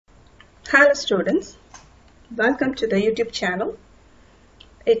Hello students, welcome to the YouTube channel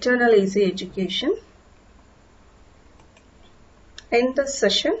Eternal Easy Education. In this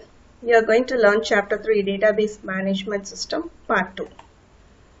session, we are going to learn chapter 3 Database Management System part 2.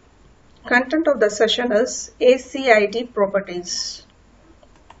 Content of the session is ACID properties.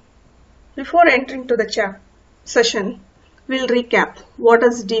 Before entering to the session, we'll recap what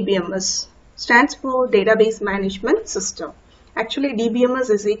is DBMS. Stands for Database Management System. Actually, DBMS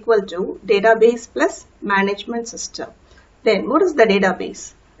is equal to Database plus Management System. Then, what is the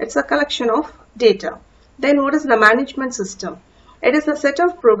database? It's a collection of data. Then, what is the management system? It is a set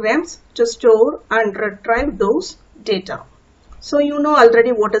of programs to store and retrieve those data. So, you know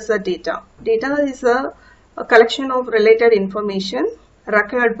already what is the data. Data is a collection of related information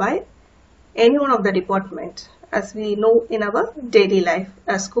required by any one of the department. As we know in our daily life,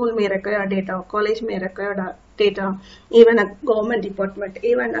 a school may require data, college may require data, even a government department,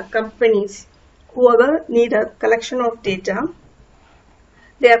 even a companies, whoever need a collection of data,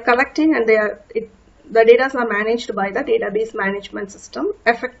 they are collecting and the data are managed by the database management system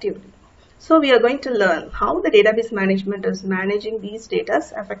effectively. So we are going to learn how the database management is managing these data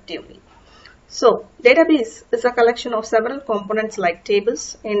effectively. So, database is a collection of several components like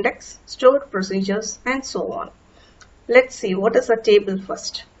tables, index, stored procedures, and so on. Let's see what is a table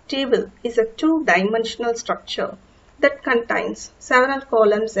first. Table is a two-dimensional structure that contains several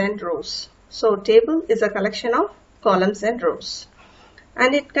columns and rows. So, table is a collection of columns and rows.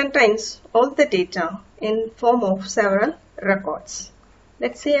 And it contains all the data in form of several records.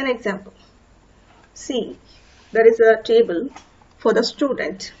 Let's see an example. See, there is a table for the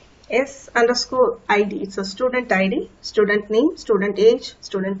student. S_ID, it's a student ID, student name, student age,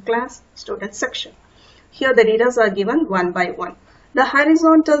 student class, student section. Here the data are given one by one. The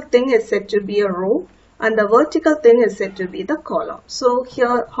horizontal thing is said to be a row and the vertical thing is said to be the column. So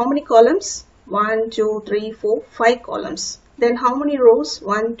here how many columns? 1, 2, 3, 4, 5 columns. Then how many rows?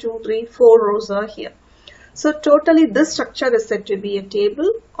 1, 2, 3, 4 rows are here. So totally this structure is said to be a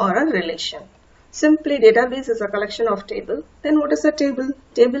table or a relation. Simply database is a collection of table. Then what is a table?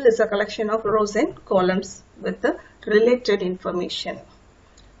 Table is a collection of rows and columns with the related information.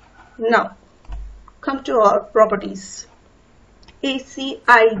 Now come to our properties.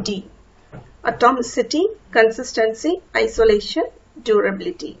 ACID. Atomicity, consistency, isolation,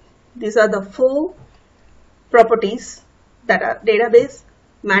 durability. These are the 4 properties that our database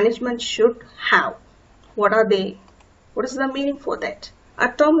management should have. What are they? What is the meaning for that?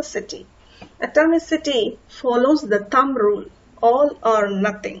 Atomicity. Atomicity follows the thumb rule, all or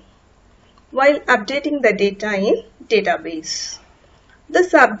nothing, while updating the data in database.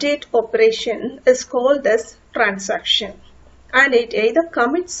 This update operation is called as transaction and it either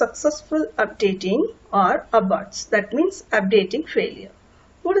commits successful updating or aborts. That means updating failure.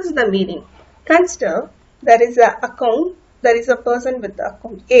 What is the meaning? Consider there is an account, there is a person with the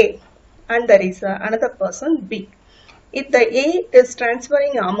account A and there is another person B. If the A is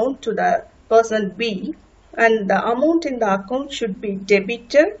transferring amount to the person B and the amount in the account should be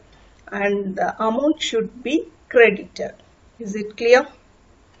debited and the amount should be credited. Is it clear?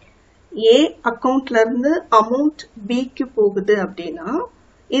 A account la irundhu amount B ku pogudhu அப்படினா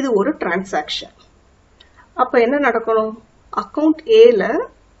இது ஒரு transaction. அப்ப என்ன நடக்கணும்? account A ல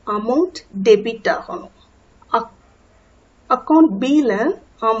amount debit ஆகணும். account B ல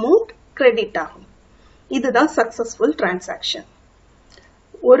amount credit ஆகணும். இதுதான் successful transaction.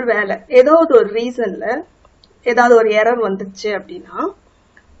 ஒருவேளை ஏதாவது ஒரு ரீசன்ல ஏதாவது ஒரு எரர் வந்துச்சு அப்படின்னா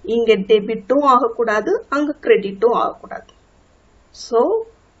இங்க டெபிட்டும் ஆகக்கூடாது அங்க கிரெடிட்டும் ஆகக்கூடாது. ஸோ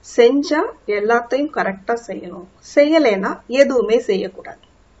செஞ்சா எல்லாத்தையும் கரெக்டா செய்யணும், செய்யலைன்னா எதுவுமே செய்யக்கூடாது.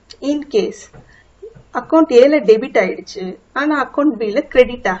 இன்கேஸ் அக்கௌண்ட் ஏல டெபிட் ஆயிடுச்சு ஆனா அக்கௌண்ட் பில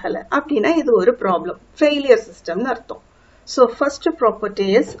கிரெடிட் ஆகல அப்படின்னா இது ஒரு ப்ராப்ளம், ஃபெயிலியர் சிஸ்டம்னு அர்த்தம். So first property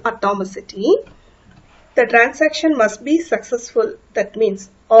is atomicity. The transaction must be successful. That means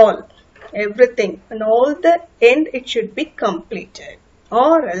all, everything, and all the end it should be completed,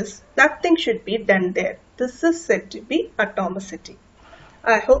 or else nothing should be done there. This is said to be atomicity.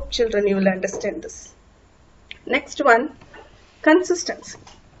 I hope children you will understand this. Next one, consistency.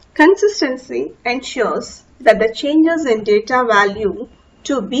 Consistency ensures that the changes in data value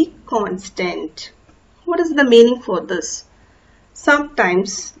to be constant. What is the meaning for this?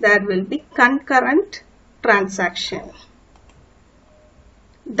 Sometimes there will be concurrent transaction.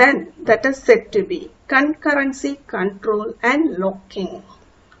 Then that is said to be concurrency control and locking.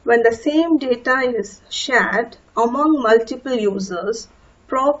 When the same data is shared among multiple users,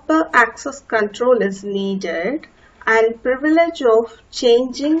 proper access control is needed and privilege of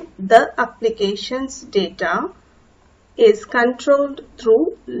changing the application's data is controlled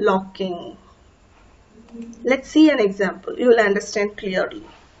through locking. Let's see an example. You will understand clearly.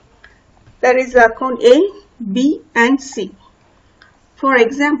 There is account A, B and C. For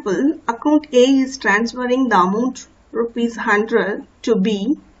example, account A is transferring the amount rupees 100 to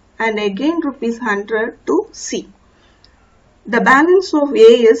B and again rupees 100 to C. The balance of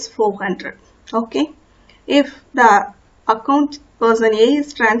A is 400. Okay. If the account person A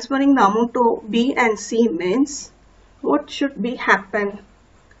is transferring the amount to B and C means what should be happen?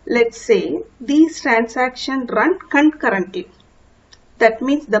 Let's say these transactions run concurrently. That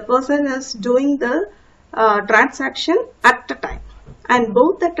means the person is doing the transaction at a time. And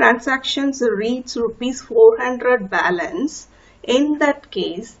both the transactions reach rupees 400 balance. In that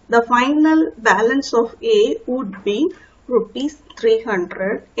case, the final balance of A would be rupees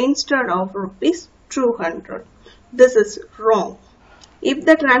 300 instead of rupees 200. This is wrong. If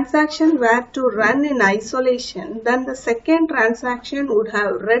the transaction were to run in isolation, then the second transaction would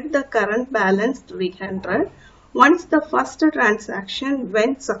have read the current balance 300 once the first transaction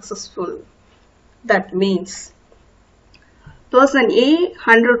went successful. That means person A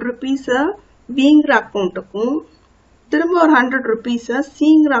 100 rupees Bங்கிற அக்கௌண்ட்டுக்கும் திரும்ப ஒரு 100 rupees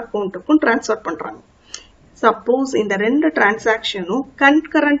Cங்கிற அக்கௌண்ட்டுக்கும் transfer பண்றாங்க. Suppose இந்த ரெண்டு டிரான்சாக்ஷனும்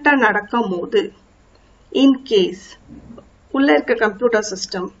கன்கரண்டா நடக்கும் போது in case உள்ள இருக்க computer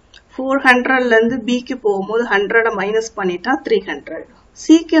system 400ல இருந்து Bக்கு போகும்போது 100 மைனஸ் பண்ணிட்டா 300,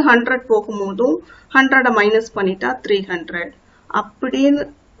 Cக்கு 100 போகும்போதும் 100 மைனஸ் பண்ணிட்டா 300 அப்படின்னு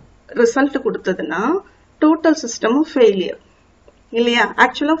ரிசல்ட் கொடுத்ததுன்னா டோட்டல் சிஸ்டமும் ஃபெயிலியர் இல்லையா?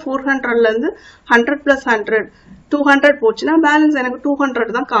 ஆக்சுவலா 400ல இருந்து 100 பிளஸ் 100 200 போச்சுன்னா பேலன்ஸ் எனக்கு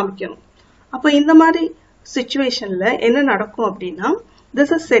 200 தான் காமிக்கணும். அப்ப இந்த மாதிரி சிச்சுவேஷன்ல என்ன நடக்கும் அப்படின்னா this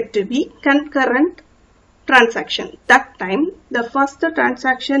is said to be concurrent transaction. That time the first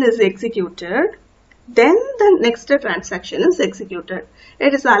transaction is executed, then the next transaction is executed.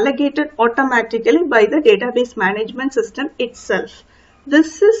 It is allocated automatically by the database management system itself.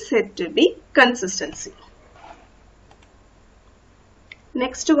 This is said to be consistency.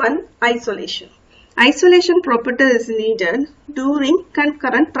 Next one, isolation. Isolation property is needed during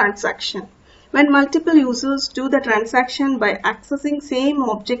concurrent transaction. When multiple users do the transaction by accessing same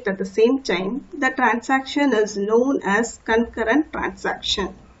object at the same time, the transaction is known as concurrent transaction.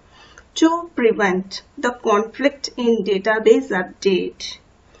 To prevent the conflict in database update,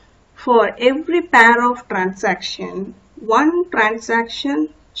 for every pair of transaction, one transaction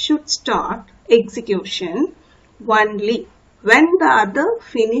should start execution only when the other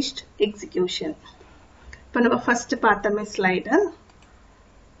finished execution. இப்போ நம்ம first பார்த்தோமே slide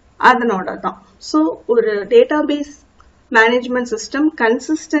அதனோட தான். So ஒரு database management system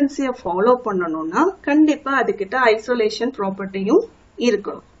கன்சிஸ்டன்சியை follow பண்ணணும்னா கண்டிப்பா அதுக்கிட்ட isolation ப்ராப்பர்ட்டியும்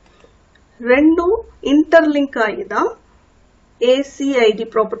இருக்கணும். ரெண்டும் இன்டர்லிங்க் ஆகி தான் ஏசிஐடி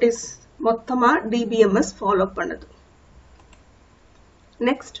ப்ராப்பர்ட்டிஸ் மொத்தமா DBMS ஃபாலோ பண்ணுது.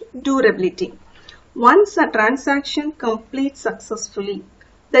 Next, durability. Once a transaction completes successfully,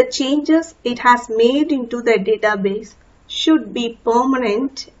 the changes it has made into the database should be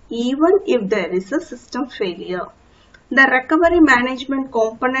permanent even if there is a system failure. The recovery management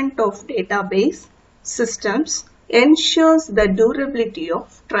component of database systems ensures the durability of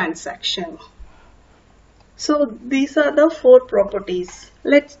transaction. So these are the 4 properties.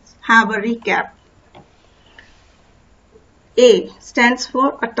 Let's have a recap. A stands for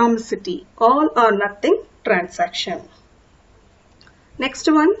atomicity, all or nothing transaction. Next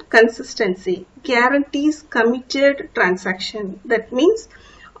one, consistency, guarantees committed transaction. That means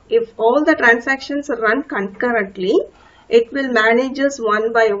if all the transactions run concurrently, it will manage us one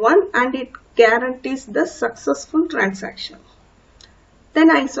by one and it guarantees the successful transaction. Then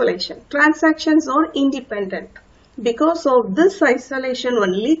isolation, transactions are independent. Because of this isolation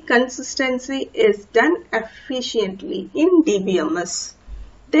only, consistency is done efficiently in DBMS.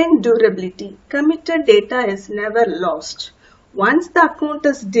 Then durability, committed data is never lost. Once the account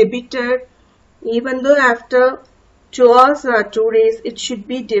is debited, even though after 2 hours or 2 days, it should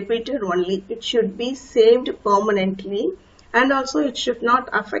be debited only. It should be saved permanently and also it should not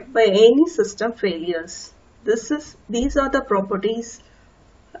affect by any system failures. These are the properties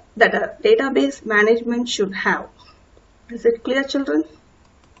that a database management should have. Is it clear, children?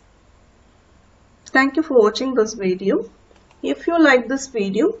 Thank you for watching this video. If you like this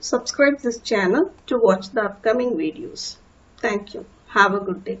video, subscribe this channel to watch the upcoming videos. Thank you. Have a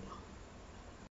good day.